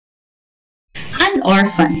an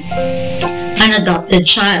orphan, an adopted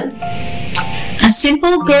child, a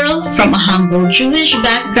simple girl from a humble Jewish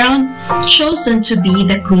background chosen to be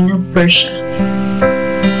the Queen of Persia.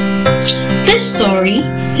 This story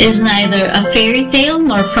is neither a fairy tale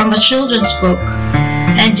nor from a children's book,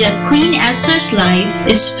 and yet Queen Esther's life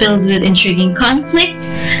is filled with intriguing conflict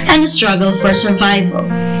and a struggle for survival.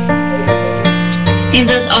 In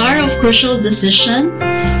that hour of crucial decision,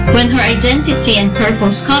 when her identity and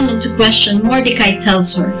purpose come into question, Mordecai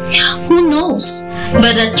tells her, "Who knows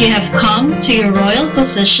but that you have come to your royal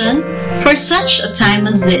position for such a time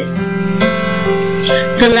as this?"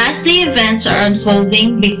 The last day events are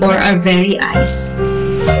unfolding before our very eyes.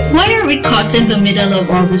 Why are we caught in the middle of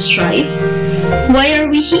all this strife? Why are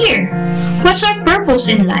we here? What's our purpose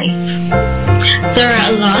in life? There are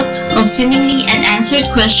a lot of seemingly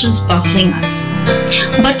unanswered questions baffling us.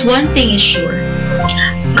 But one thing is sure.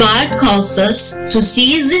 God calls us to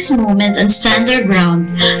seize this moment and stand our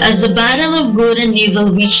ground as the battle of good and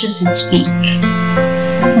evil reaches its peak.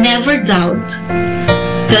 Never doubt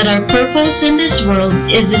that our purpose in this world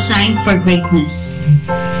is designed for greatness.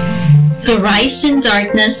 To rise in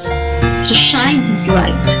darkness, to shine His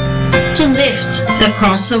light, to lift the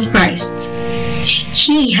cross of Christ.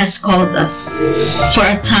 He has called us for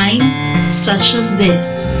a time such as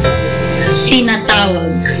this.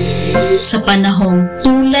 Tinatawag sa panahong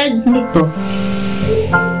tulad nito.